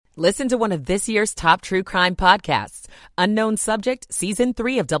Listen to one of this year's top true crime podcasts. Unknown Subject, Season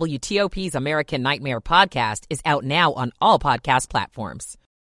 3 of WTOP's American Nightmare podcast is out now on all podcast platforms.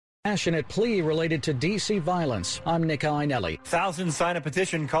 Passionate plea related to D.C. violence. I'm Nick Iannelli. Thousands sign a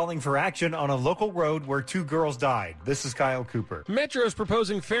petition calling for action on a local road where 2 girls died. This is Kyle Cooper. Metro is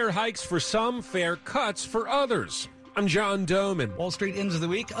proposing fare hikes for some, fare cuts for others. I'm John Doman. Wall Street ends the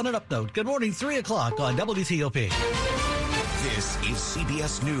week on an up note. Good morning, 3 o'clock on WTOP. This is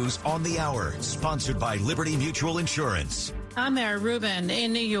CBS News on the Hour, sponsored by Liberty Mutual Insurance. I'm Mara Rubin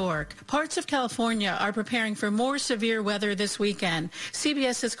in New York. Parts of California are preparing for more severe weather this weekend.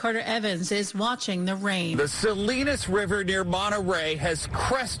 CBS's Carter Evans is watching the rain. The Salinas River near Monterey has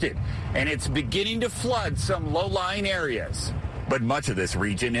crested, and it's beginning to flood some low-lying areas. But much of this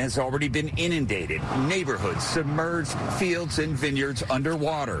region has already been inundated. Neighborhoods submerged, fields and vineyards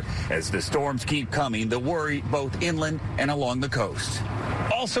underwater. As the storms keep coming, the worry both inland and along the coast.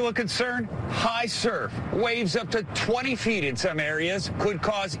 Also a concern, high surf. Waves up to 20 feet in some areas could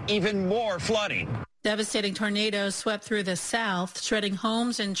cause even more flooding. Devastating tornadoes swept through the south, shredding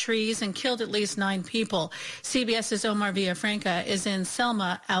homes and trees and killed at least 9 people. CBS's Omar Villafranca is in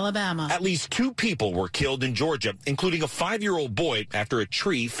Selma, Alabama. At least 2 people were killed in Georgia, including a 5-year-old boy after a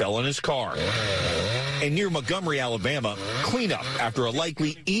tree fell on his car. And near Montgomery, Alabama, cleanup after a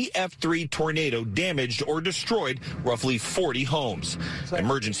likely EF3 tornado damaged or destroyed roughly 40 homes.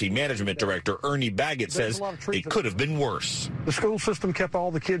 Emergency Management Director Ernie Baggett says it could have been worse. The school system kept all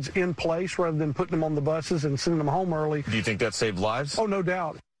the kids in place rather than putting them on the buses and sending them home early. Do you think that saved lives? Oh, no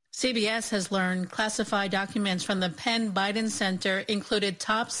doubt. CBS has learned classified documents from the Penn Biden Center included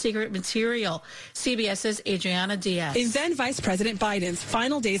top secret material. CBS's Adriana Diaz. In then Vice President Biden's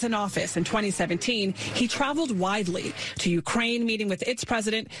final days in office in 2017, he traveled widely to Ukraine, meeting with its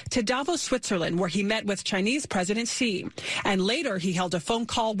president, to Davos, Switzerland, where he met with Chinese President Xi. And later, he held a phone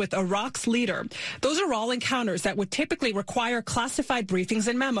call with Iraq's leader. Those are all encounters that would typically require classified briefings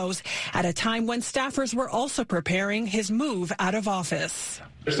and memos at a time when staffers were also preparing his move out of office.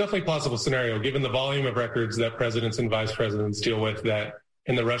 There's definitely a plausible scenario, given the volume of records that presidents and vice presidents deal with, that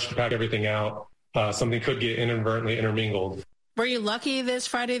in the rush to pack everything out, something could get inadvertently intermingled. Were you lucky this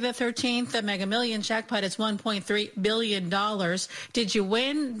Friday the 13th? The Mega Millions jackpot is $1.3 billion. Did you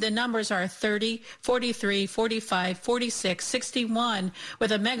win? The numbers are 30, 43, 45, 46, 61,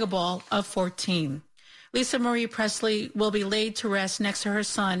 with a mega ball of 14. Lisa Marie Presley will be laid to rest next to her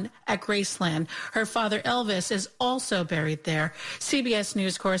son at Graceland. Her father, Elvis, is also buried there. CBS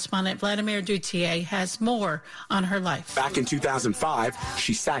News correspondent Vladimir Duthier has more on her life. Back in 2005,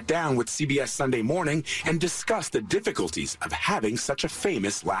 she sat down with CBS Sunday Morning and discussed the difficulties of having such a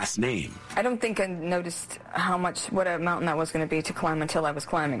famous last name. I don't think I noticed what a mountain that was going to be to climb until I was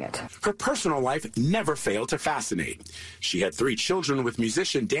climbing it. Her personal life never failed to fascinate. She had 3 children with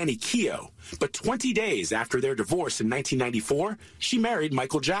musician Danny Keough, but 20 days after their divorce in 1994, she married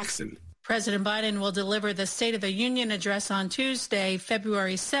Michael Jackson. President Biden will deliver the State of the Union address on Tuesday,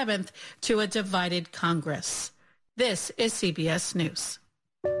 February 7th, to a divided Congress. This is CBS News.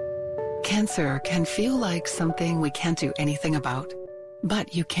 Cancer can feel like something we can't do anything about,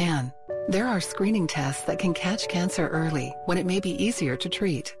 but you can. There are screening tests that can catch cancer early when it may be easier to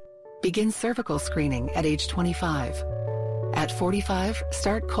treat. Begin cervical screening at age 25. At 45,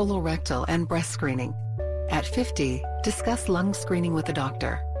 start colorectal and breast screening. At 50, discuss lung screening with a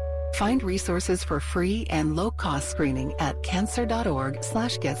doctor. Find resources for free and low-cost screening at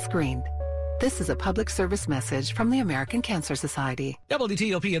cancer.org/getscreened. This is a public service message from the American Cancer Society.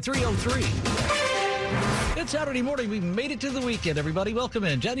 WTOP at 3:03. It's Saturday morning. We've made it to the weekend, everybody. Welcome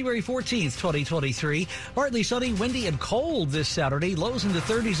in. January 14th, 2023. Partly sunny, windy, and cold this Saturday. Lows in the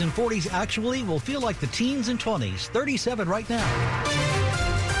 30s and 40s. Actually, will feel like the teens and 20s. 37 right now.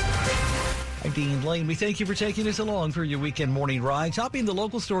 I'm Dean Lane. We thank you for taking us along for your weekend morning ride. Topping the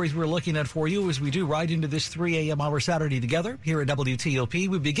local stories we're looking at for you as we do right into this 3 a.m. hour Saturday together here at WTOP.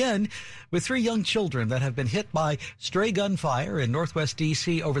 We begin with 3 young children that have been hit by stray gunfire in Northwest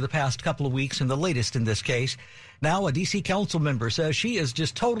D.C. over the past couple of weeks, and the latest in this case. Now, a D.C. council member says she is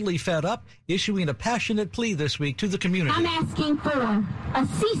just totally fed up, issuing a passionate plea this week to the community. I'm asking for a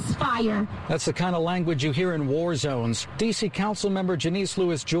ceasefire. That's the kind of language you hear in war zones. D.C. council member Janice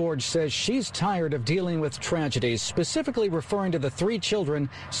Lewis George says she's tired of dealing with tragedies, specifically referring to the 3 children,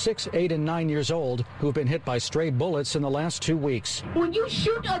 6, 8, and 9 years old, who've been hit by stray bullets in the last 2 weeks. When you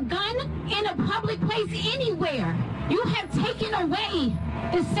shoot a gun in a public place anywhere, you have taken away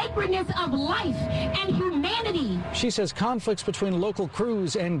the sacredness of life and humanity. She says conflicts between local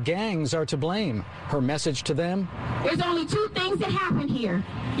crews and gangs are to blame. Her message to them? There's only 2 things that happen here.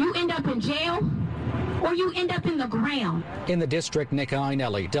 You end up in jail or you end up in the ground. In the district, Nick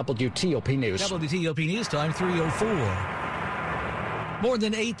Einelli, WTOP News. WTOP News Time 3:04. More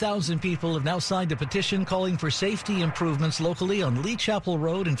than 8,000 people have now signed a petition calling for safety improvements locally on Lee Chapel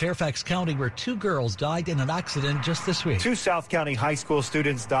Road in Fairfax County, where 2 girls died in an accident just this week. 2 South County high school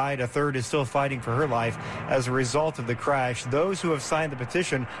students died. A third is still fighting for her life as a result of the crash. Those who have signed the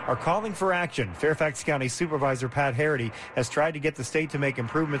petition are calling for action. Fairfax County Supervisor Pat Harity has tried to get the state to make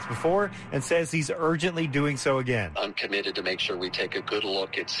improvements before and says he's urgently doing so again. I'm committed to make sure we take a good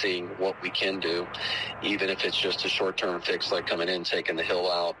look at seeing what we can do, even if it's just a short-term fix like coming in, taking the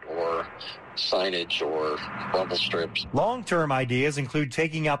hill out, or signage or rumble strips. Long-term ideas include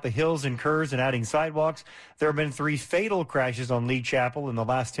taking out the hills and curves and adding sidewalks. There have been 3 fatal crashes on Lee Chapel in the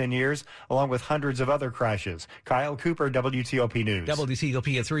last 10 years, along with hundreds of other crashes. Kyle Cooper, WTOP News.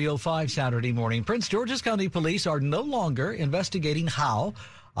 WTOP at 3:05 Saturday morning. Prince George's County Police are no longer investigating how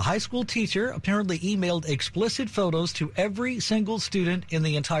a high school teacher apparently emailed explicit photos to every single student in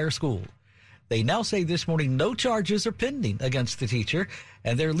the entire school. They now say this morning no charges are pending against the teacher,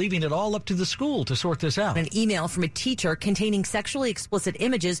 and they're leaving it all up to the school to sort this out. An email from a teacher containing sexually explicit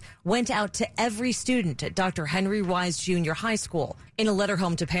images went out to every student at Dr. Henry Wise Jr. High School. In a letter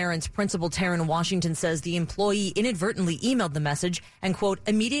home to parents, Principal Taryn Washington says the employee inadvertently emailed the message and, quote,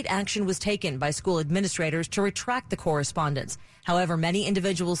 immediate action was taken by school administrators to retract the correspondence. However, many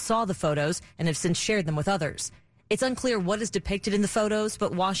individuals saw the photos and have since shared them with others. It's unclear what is depicted in the photos,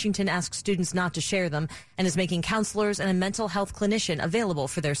 but Washington asks students not to share them and is making counselors and a mental health clinician available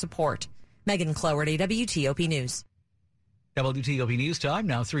for their support. Megan Cloherty, WTOP News. WTOP News Time,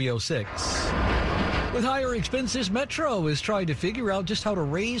 now 3:06. With higher expenses, Metro is trying to figure out just how to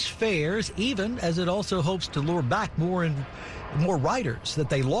raise fares, even as it also hopes to lure back more riders that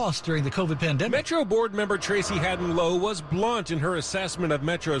they lost during the COVID pandemic. Metro board member Tracy Haddon-Lowe was blunt in her assessment of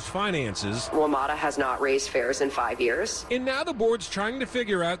Metro's finances. WMATA has not raised fares in 5 years. And now the board's trying to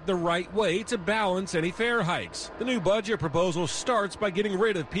figure out the right way to balance any fare hikes. The new budget proposal starts by getting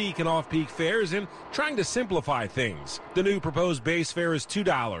rid of peak and off-peak fares and trying to simplify things. The new proposed base fare is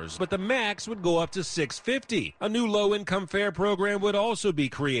 $2, but the max would go up to $6.50. A new low-income fare program would also be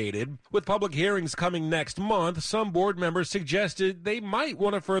created. With public hearings coming next month, some board members suggested they might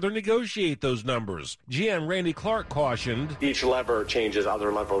want to further negotiate those numbers. GM Randy Clark cautioned, each lever changes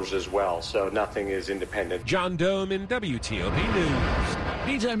other levers as well, so nothing is independent. John Dome in WTOP News.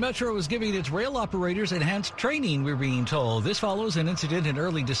 Meantime, Metro is giving its rail operators enhanced training, we're being told. This follows an incident in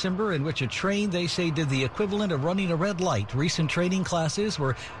early December in which a train, they say, did the equivalent of running a red light. Recent training classes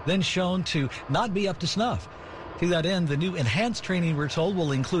were then shown to not be up to snuff. To that end, the new enhanced training, we're told,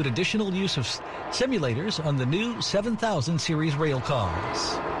 will include additional use of simulators on the new 7000 series rail cars.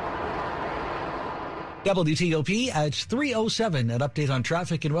 WTOP at 3:07. An update on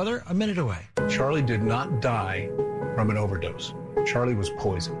traffic and weather a minute away. Charlie did not die from an overdose. Charlie was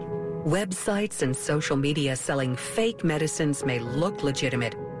poisoned. Websites and social media selling fake medicines may look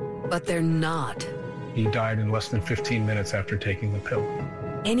legitimate, but they're not. He died in less than 15 minutes after taking the pill.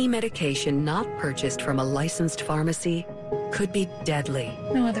 Any medication not purchased from a licensed pharmacy could be deadly.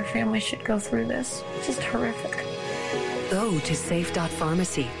 No other family should go through this. It's just horrific. Go to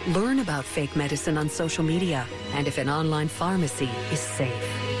safe.pharmacy. Learn about fake medicine on social media and if an online pharmacy is safe.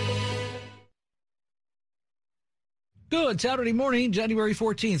 Good Saturday morning, January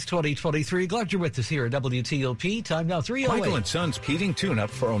 14th, 2023. Glad you're with us here at WTOP. Time now 3:08. Michael and Son's heating tune-up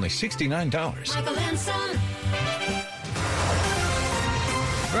for only $69. Michael and Son.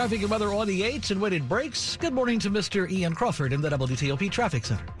 Traffic and weather on the 8s and when it breaks. Good morning to Mr. Ian Crawford in the WTOP Traffic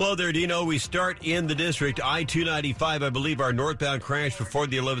Center. Hello there, Dino. We start in the district. I-295, I believe our northbound crash before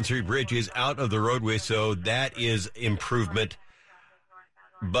the 11th Street Bridge is out of the roadway, so that is improvement,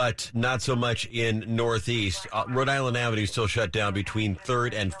 but not so much in northeast. Rhode Island Avenue is still shut down between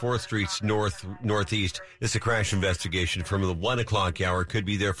 3rd and 4th Streets northeast. It's a crash investigation from the 1 o'clock hour. Could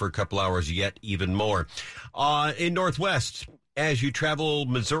be there for a couple hours yet, even more. In northwest, as you travel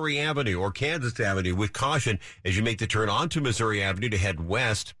Missouri Avenue or Kansas Avenue, with caution as you make the turn onto Missouri Avenue to head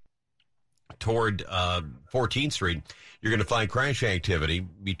west toward 14th Street, you're going to find crash activity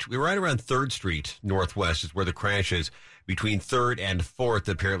right around 3rd Street Northwest is where the crash is. Between 3rd and 4th,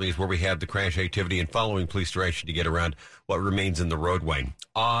 apparently, is where we have the crash activity and following police direction to get around what remains in the roadway.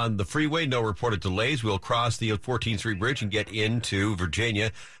 On the freeway, no reported delays. We'll cross the 14th Street Bridge and get into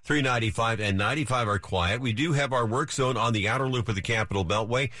Virginia. 395 and 95 are quiet. We do have our work zone on the outer loop of the Capitol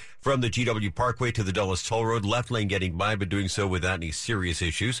Beltway from the GW Parkway to the Dulles Toll Road. Left lane getting by, but doing so without any serious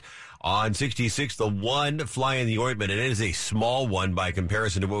issues. On 66, the one fly in the ointment, and it is a small one by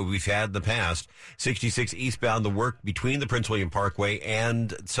comparison to what we've had in the past. 66 eastbound, the work between the Prince William Parkway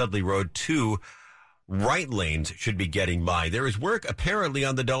and Sudley Road to right lanes should be getting by. There is work apparently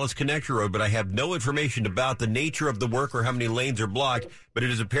on the Dulles Connector Road, but I have no information about the nature of the work or how many lanes are blocked. But it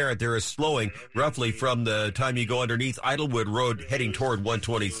is apparent there is slowing roughly from the time you go underneath Idlewood Road heading toward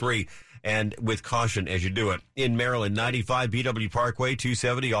 123. And with caution as you do it. In Maryland, 95 BW Parkway,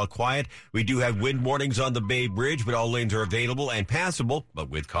 270, all quiet. We do have wind warnings on the Bay Bridge, but all lanes are available and passable,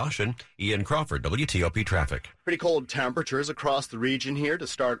 but with caution. Ian Crawford, WTOP Traffic. Pretty cold temperatures across the region here to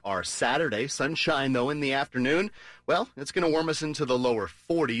start our Saturday. Sunshine, though, in the afternoon. Well, it's going to warm us into the lower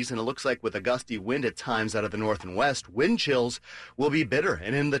 40s, and it looks like with a gusty wind at times out of the north and west, wind chills will be bitter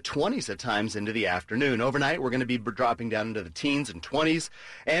and in the 20s at times into the afternoon. Overnight, we're going to be dropping down into the teens and 20s.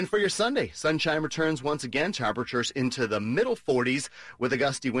 And for your Sunday, sunshine returns once again, temperatures into the middle 40s with a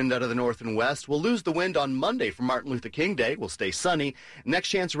gusty wind out of the north and west. We'll lose the wind on Monday for Martin Luther King Day. We'll stay sunny. Next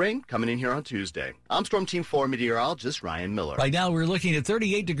chance rain coming in here on Tuesday. I'm Storm Team 4 meteorologist Ryan Miller. Right now, we're looking at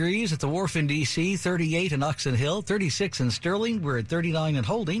 38 degrees at the Wharf in D.C., 38 in Oxon Hill, 36 in Sterling. We're at 39 in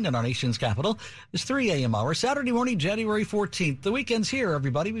Holding in our nation's capital. It's 3 a.m. hour, Saturday morning, January 14th. The weekend's here,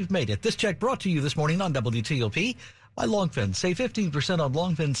 everybody. We've made it. This check brought to you this morning on WTOP by Longfence. Save 15% on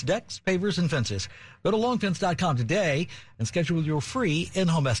Longfence decks, pavers, and fences. Go to longfence.com today and schedule your free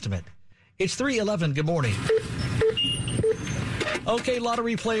in-home estimate. It's 3:11. Good morning. Okay,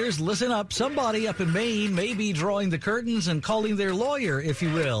 lottery players, listen up. Somebody up in Maine may be drawing the curtains and calling their lawyer, if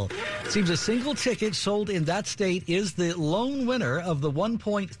you will. It seems a single ticket sold in that state is the lone winner of the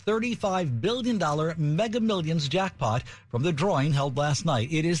 $1.35 billion Mega Millions jackpot from the drawing held last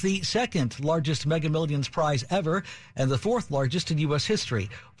night. It is the second largest Mega Millions prize ever and the fourth largest in U.S. history.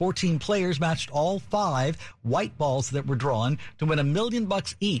 14 players matched all 5 white balls that were drawn to win $1 million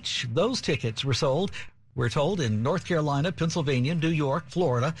each. Those tickets were sold, we're told, in North Carolina, Pennsylvania, New York,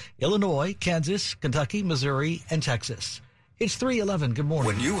 Florida, Illinois, Kansas, Kentucky, Missouri, and Texas. It's 3:11. Good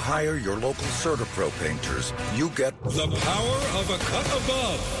morning. When you hire your local CertaPro painters, you get the power of a cut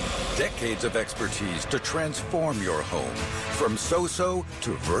above. Decades of expertise to transform your home from so-so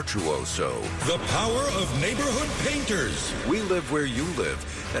to virtuoso. The power of neighborhood painters. We live where you live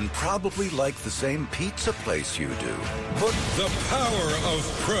and probably like the same pizza place you do. Put the power of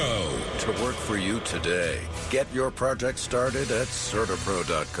pro to work for you today. Get your project started at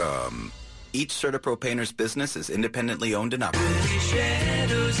CertaPro.com. Each CertaPro painter's business is independently owned and operated.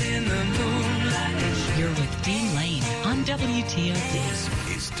 You're with Dean Lane on WTOP. This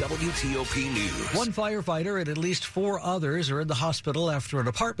is WTOP News. One firefighter and at least 4 others are in the hospital after an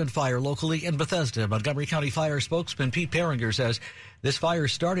apartment fire locally in Bethesda. Montgomery County Fire spokesman Pete Peringer says this fire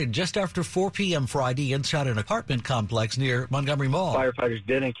started just after 4 p.m. Friday inside an apartment complex near Montgomery Mall. Firefighters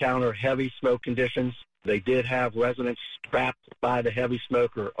did encounter heavy smoke conditions. They did have residents trapped by the heavy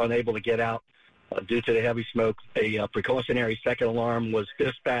smoke or unable to get out due to the heavy smoke. A precautionary second alarm was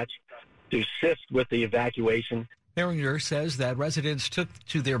dispatched to assist with the evacuation. Peringer says that residents took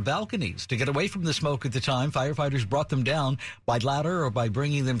to their balconies to get away from the smoke at the time. Firefighters brought them down by ladder or by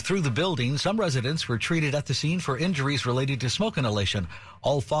bringing them through the building. Some residents were treated at the scene for injuries related to smoke inhalation.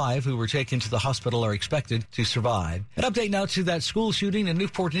 All 5 who were taken to the hospital are expected to survive. An update now to that school shooting in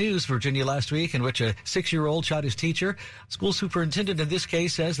Newport News, Virginia, last week, in which a 6-year-old shot his teacher. School superintendent in this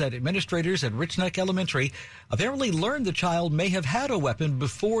case says that administrators at Rich Neck Elementary apparently learned the child may have had a weapon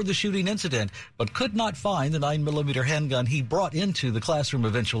before the shooting incident, but could not find the 9mm handgun he brought into the classroom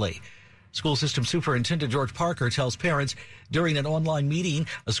eventually. School system superintendent George Parker tells parents during an online meeting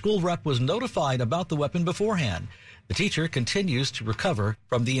a school rep was notified about the weapon beforehand. The teacher continues to recover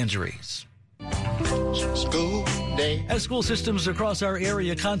from the injuries. School day. As school systems across our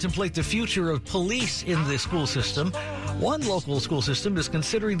area contemplate the future of police in the school system, one local school system is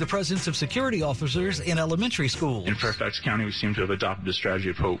considering the presence of security officers in elementary schools. In Fairfax County, we seem to have adopted a strategy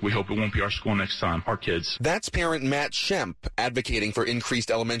of hope. We hope it won't be our school next time, our kids. That's parent Matt Schemp advocating for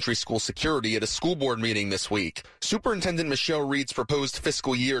increased elementary school security at a school board meeting this week. Superintendent Michelle Reed's proposed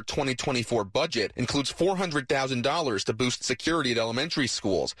fiscal year 2024 budget includes $400,000 to boost security at elementary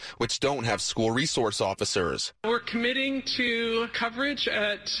schools, which don't have school resource officers. We're committing to coverage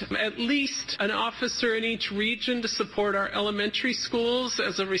at least an officer in each region to support our elementary schools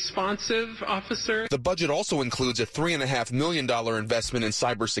as a responsive officer. The budget also includes a $3.5 million investment in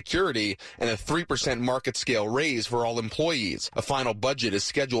cybersecurity and a 3% market scale raise for all employees. A final budget is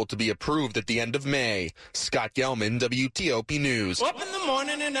scheduled to be approved at the end of May. Scott Gelman, WTOP News. Up in the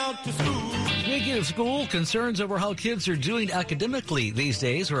morning and out to school. Speaking of school, concerns over how kids are doing academically these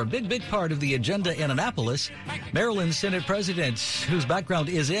days are a big part of the agenda in Annapolis. Maryland Senate President, whose background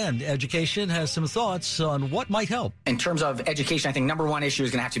is in education, has some thoughts on what might help. In terms of education, I think number one issue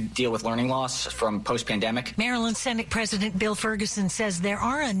is going to have to deal with learning loss from post-pandemic. Maryland Senate President Bill Ferguson says there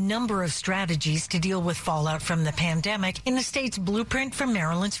are a number of strategies to deal with fallout from the pandemic in the state's blueprint for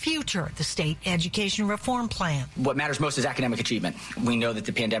Maryland's future, the state education reform plan. What matters most is academic achievement. We know that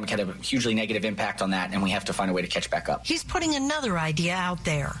the pandemic had a hugely negative impact on that, and we have to find a way to catch back up. He's putting another idea out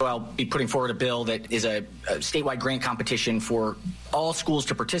there. So I'll be putting forward a bill that is a statewide grant competition for all schools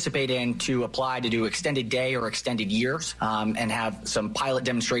to participate in to apply to do extended day or extended years and have some pilot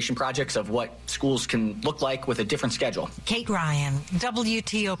demonstration projects of what schools can look like with a different schedule. Kate Ryan,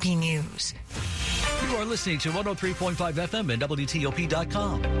 WTOP News. You are listening to 103.5 FM and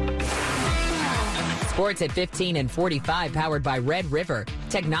WTOP.com. Sports at 15 and 45, powered by Red River.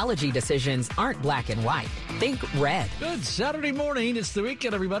 Technology decisions aren't black and white. Think red. Good Saturday morning. It's the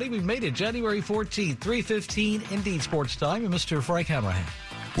weekend, everybody. We've made it January 14th, 3:15 Indeed Sports Time. And Mr. Frank Hanrahan.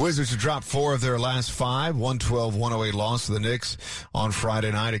 Wizards have dropped 4 of their last 5. 112-108 loss to the Knicks on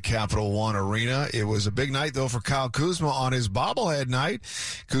Friday night at Capital One Arena. It was a big night, though, for Kyle Kuzma on his bobblehead night.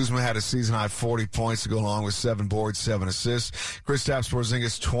 Kuzma had a season-high 40 points to go along with 7 boards, 7 assists. Kristaps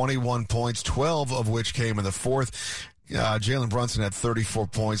Porzingis, 21 points, 12 of which came in the fourth. Jalen Brunson had 34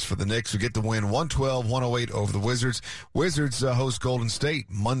 points for the Knicks, who get the win 112-108 over the Wizards. Wizards host Golden State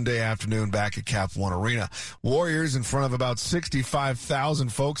Monday afternoon back at Cap One Arena. Warriors, in front of about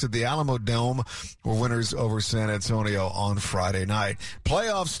 65,000 folks at the Alamo Dome, were winners over San Antonio on Friday night.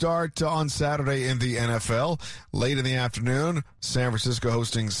 Playoffs start on Saturday in the NFL. Late in the afternoon, San Francisco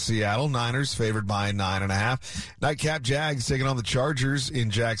hosting Seattle. Niners favored by 9.5. Nightcap, Jags taking on the Chargers in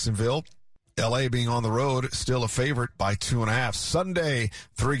Jacksonville. L.A. being on the road, still a favorite by 2.5. Sunday,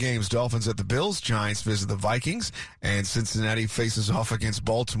 3 games. Dolphins at the Bills. Giants visit the Vikings. And Cincinnati faces off against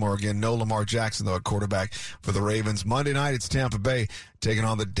Baltimore again. No Lamar Jackson, though, at quarterback for the Ravens. Monday night, it's Tampa Bay taking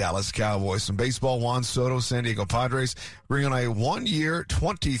on the Dallas Cowboys. Some baseball, Juan Soto, San Diego Padres, bring on a 1-year,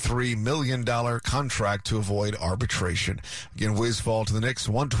 $23 million contract to avoid arbitration. Again, Wiz fall to the Knicks,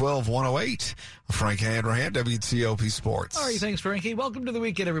 112-108. Frank Hanrahan, WTOP Sports. All right, thanks, Frankie. Welcome to the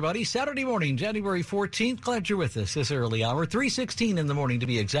weekend, everybody. Saturday morning, January 14th. Glad you're with us this early hour. 3:16 in the morning, to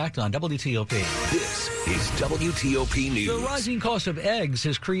be exact, on WTOP. This is WTOP News. The rising cost of eggs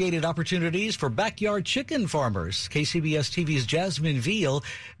has created opportunities for backyard chicken farmers. KCBS TV's Jasmine Veal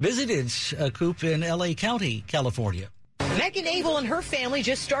visited a coop in L.A. County, California. Megan Abel and her family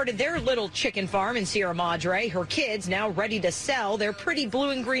just started their little chicken farm in Sierra Madre. Her kids now ready to sell their pretty blue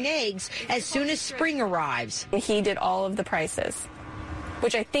and green eggs as soon as spring arrives. He did all of the prices,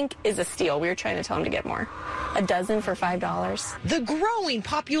 which I think is a steal. We were trying to tell him to get more. A dozen for $5. The growing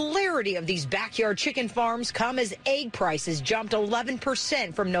popularity of these backyard chicken farms come as egg prices jumped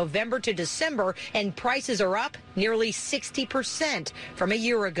 11% from November to December, and prices are up nearly 60% from a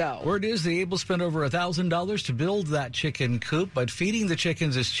year ago. Word is the Able spent over $1,000 to build that chicken coop, but feeding the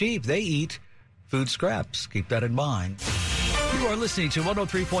chickens is cheap. They eat food scraps. Keep that in mind. You are listening to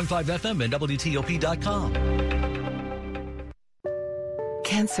 103.5 FM and WTOP.com.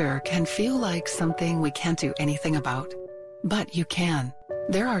 Cancer can feel like something we can't do anything about, but you can.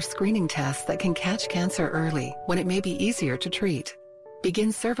 There are screening tests that can catch cancer early when it may be easier to treat.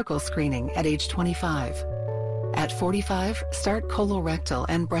 Begin cervical screening at age 25. At 45, start colorectal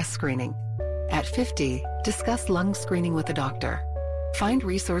and breast screening. At 50, discuss lung screening with a doctor. Find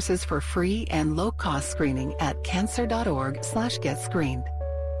resources for free and low-cost screening at cancer.org/getscreened.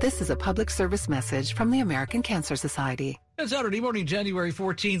 This is a public service message from the American Cancer Society. It's Saturday morning, January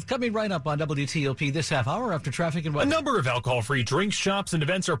 14th, coming right up on WTOP this half hour after traffic and weather. A number of alcohol-free drinks, shops, and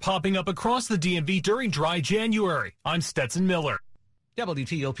events are popping up across the DMV during dry January. I'm Stetson Miller.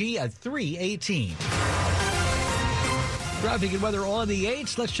 WTOP at 3:18. Traffic and weather on the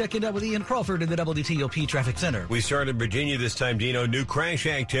 8s. Let's check in with Ian Crawford in the WTOP Traffic Center. We start in Virginia this time, Dino. New crash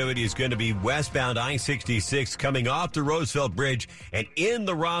activity is going to be westbound I-66 coming off the Roosevelt Bridge and in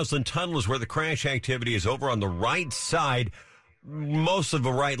the Roslyn Tunnel is where the crash activity is over on the right side. Most of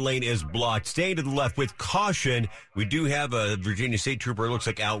the right lane is blocked. Staying to the left with caution. We do have a Virginia State Trooper, looks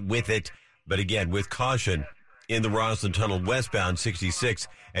like out with it. But again, with caution in the Roslyn Tunnel westbound 66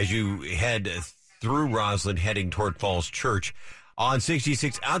 as you head through Roslyn heading toward Falls Church. On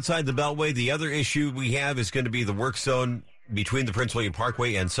 66 outside the Beltway, the other issue we have is going to be the work zone between the Prince William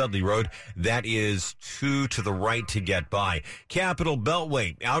Parkway and Sudley Road. That is 2 to the right to get by. Capital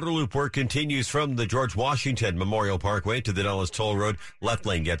Beltway. Outer loop work continues from the George Washington Memorial Parkway to the Dulles Toll Road. Left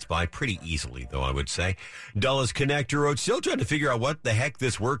lane gets by pretty easily, though, I would say. Dulles Connector Road. Still trying to figure out what the heck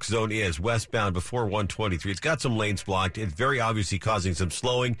this work zone is westbound before 123. It's got some lanes blocked. It's very obviously causing some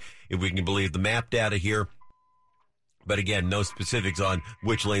slowing, if we can believe the map data here. But again, no specifics on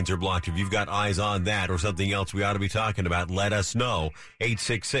which lanes are blocked. If you've got eyes on that or something else we ought to be talking about, let us know.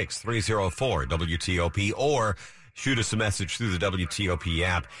 866-304-WTOP or shoot us a message through the WTOP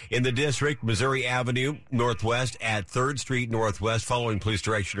app. In the district, Missouri Avenue Northwest at 3rd Street Northwest, following police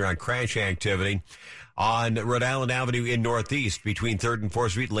direction around crash activity. On Rhode Island Avenue in Northeast, between 3rd and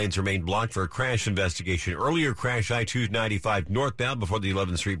 4th Street, lanes remain blocked for a crash investigation. Earlier crash I-295 northbound before the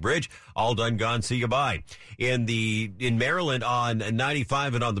 11th Street Bridge. All done, gone, see you bye. In Maryland on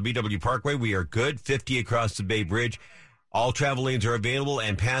 95 and on the BW Parkway, we are good. 50 across the Bay Bridge. All travel lanes are available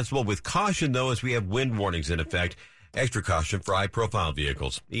and passable with caution, though, as we have wind warnings in effect. Extra caution for high-profile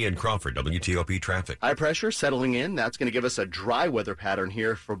vehicles. Ian Crawford, WTOP Traffic. High pressure settling in. That's going to give us a dry weather pattern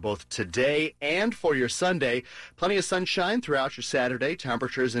here for both today and for your Sunday. Plenty of sunshine throughout your Saturday.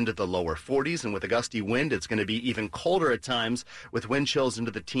 Temperatures into the lower 40s, and with a gusty wind, it's going to be even colder at times with wind chills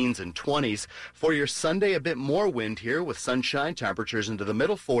into the teens and 20s. For your Sunday, a bit more wind here with sunshine. Temperatures into the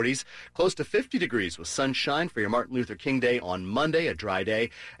middle 40s, close to 50 degrees with sunshine for your Martin Luther King Day on Monday, a dry day.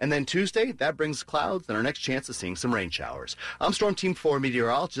 And then Tuesday, that brings clouds and our next chance of seeing some rain showers. I'm Storm Team 4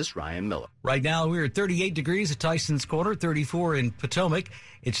 meteorologist Ryan Miller. Right now, we're at 38 degrees at Tyson's Corner, 34 in Potomac.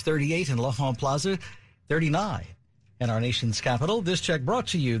 It's 38 in L'Enfant Plaza, 39 in our nation's capital. This check brought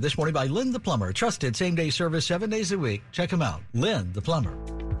to you this morning by Lynn the Plumber. Trusted same-day service 7 days a week. Check him out. Lynn the Plumber.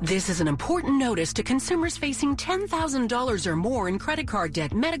 This is an important notice to consumers facing $10,000 or more in credit card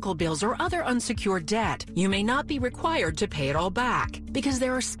debt, medical bills, or other unsecured debt. You may not be required to pay it all back because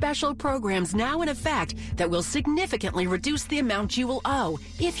there are special programs now in effect that will significantly reduce the amount you will owe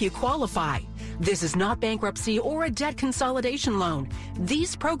if you qualify. This is not bankruptcy or a debt consolidation loan.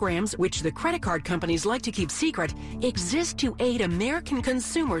 These programs, which the credit card companies like to keep secret, exist to aid American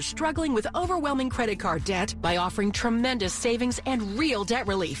consumers struggling with overwhelming credit card debt by offering tremendous savings and real debt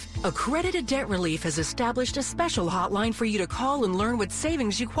relief. Accredited Debt Relief has established a special hotline for you to call and learn what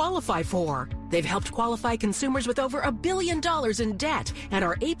savings you qualify for. They've helped qualify consumers with over $1 billion in debt and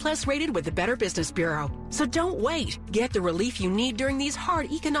are A+ rated with the Better Business Bureau. So don't wait. Get the relief you need during these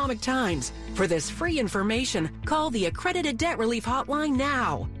hard economic times. For this free information, call the Accredited Debt Relief Hotline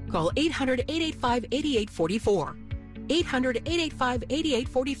now. Call 800-885-8844.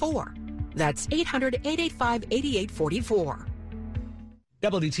 800-885-8844. That's 800-885-8844.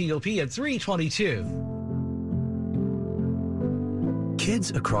 WTOP at 322.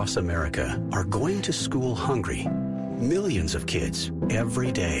 Kids across America are going to school hungry. Millions of kids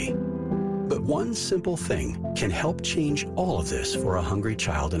every day. But one simple thing can help change all of this for a hungry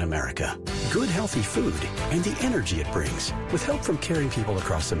child in America. Good, healthy food and the energy it brings. With help from caring people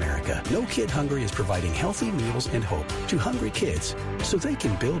across America, No Kid Hungry is providing healthy meals and hope to hungry kids so they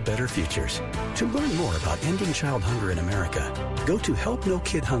can build better futures. To learn more about ending child hunger in America, go to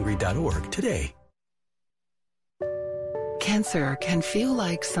helpnokidhungry.org today. Cancer can feel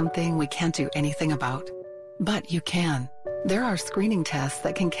like something we can't do anything about, but you can. There are screening tests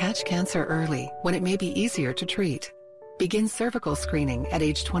that can catch cancer early when it may be easier to treat. Begin cervical screening at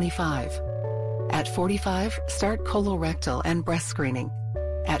age 25. At 45, start colorectal and breast screening.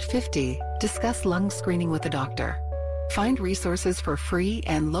 At 50, discuss lung screening with a doctor. Find resources for free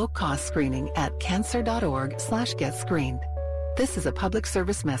and low-cost screening at cancer.org/getscreened. This is a public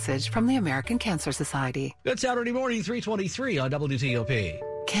service message from the American Cancer Society. Good Saturday morning, 323 on WTOP.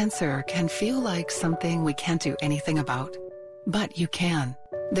 Cancer can feel like something we can't do anything about, but you can.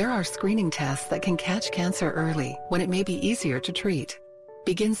 There are screening tests that can catch cancer early when it may be easier to treat.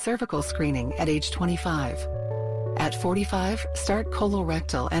 Begin cervical screening at age 25. At 45, start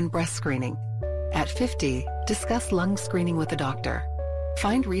colorectal and breast screening. At 50, discuss lung screening with a doctor.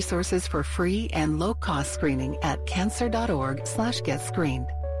 Find resources for free and low-cost screening at cancer.org/getscreened.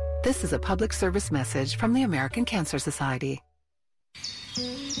 This is a public service message from the American Cancer Society.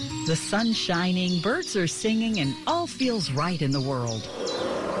 The sun's shining, birds are singing, and all feels right in the world.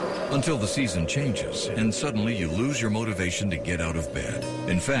 Until the season changes, and suddenly you lose your motivation to get out of bed.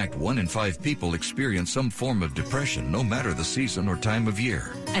 In fact, 1 in 5 people experience some form of depression, no matter the season or time of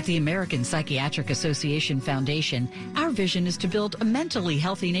year. At the American Psychiatric Association Foundation, our vision is to build a mentally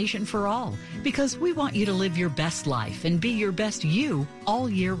healthy nation for all, because we want you to live your best life and be your best you all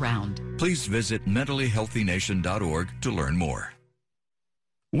year round. Please visit mentallyhealthynation.org to learn more.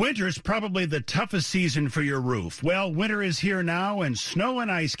 Winter's probably the toughest season for your roof. Well, winter is here now, and snow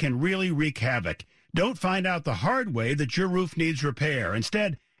and ice can really wreak havoc. Don't find out the hard way that your roof needs repair.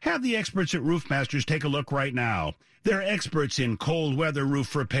 Instead, have the experts at Roofmasters take a look right now. They're experts in cold weather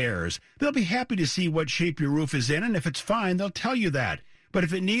roof repairs. They'll be happy to see what shape your roof is in, and if it's fine, they'll tell you that. But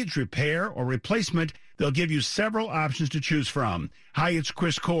if it needs repair or replacement, they'll give you several options to choose from. Hi, it's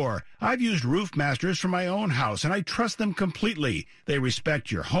Chris Core. I've used Roofmasters for my own house, and I trust them completely. They respect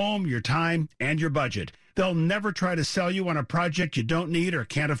your home, your time, and your budget. They'll never try to sell you on a project you don't need or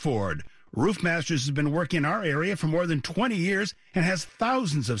can't afford. Roofmasters has been working in our area for more than 20 years and has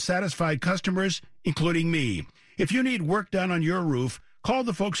thousands of satisfied customers, including me. If you need work done on your roof, call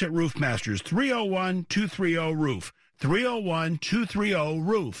the folks at Roofmasters, 301-230-ROOF,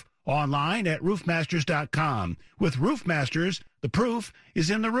 301-230-ROOF, online at roofmasters.com. With Roofmasters, the proof is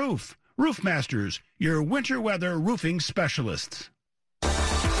in the roof. Roofmasters, your winter weather roofing specialists.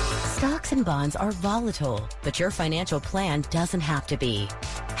 Stocks and bonds are volatile, but your financial plan doesn't have to be.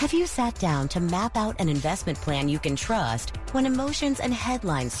 Have you sat down to map out an investment plan you can trust when emotions and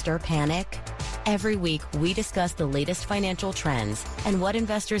headlines stir panic? Every week, we discuss the latest financial trends and what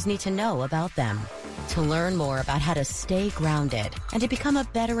investors need to know about them. To learn more about how to stay grounded and to become a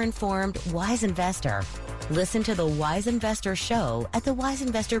better informed, wise investor, listen to the Wise Investor Show at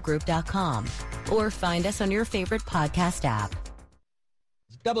thewiseinvestorgroup.com or find us on your favorite podcast app.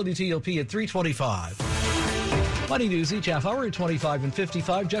 WTOP at 3:25. Money news each half hour at 25 and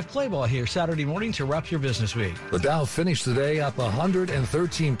 55. Jeff Claybaugh here Saturday morning to wrap your business week. The Dow finished the day up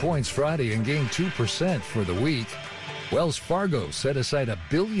 113 points Friday and gained 2% for the week. Wells Fargo set aside $1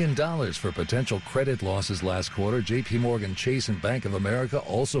 billion for potential credit losses last quarter. JP Morgan Chase and Bank of America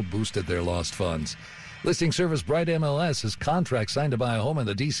also boosted their lost funds. Listing service Bright MLS' contracts signed to buy a home in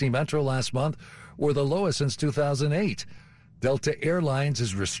the D.C. Metro last month were the lowest since 2008. Delta Airlines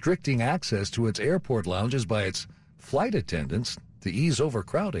is restricting access to its airport lounges by its flight attendants to ease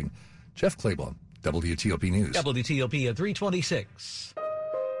overcrowding. Jeff Claybaugh, WTOP News. WTOP at 3:26.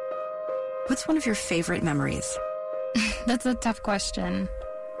 What's one of your favorite memories? That's a tough question.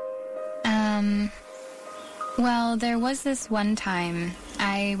 Well, there was this one time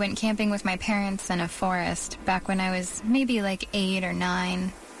I went camping with my parents in a forest back when I was maybe like 8 or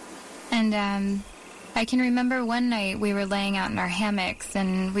 9. And, I can remember one night we were laying out in our hammocks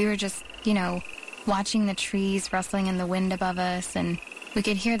and we were just, watching the trees rustling in the wind above us, and we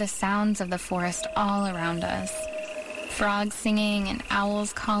could hear the sounds of the forest all around us. Frogs singing and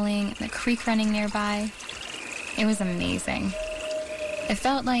owls calling and the creek running nearby. It was amazing. It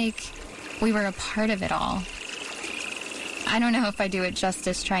felt like we were a part of it all. I don't know if I do it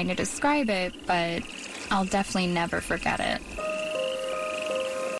justice trying to describe it, but I'll definitely never forget it.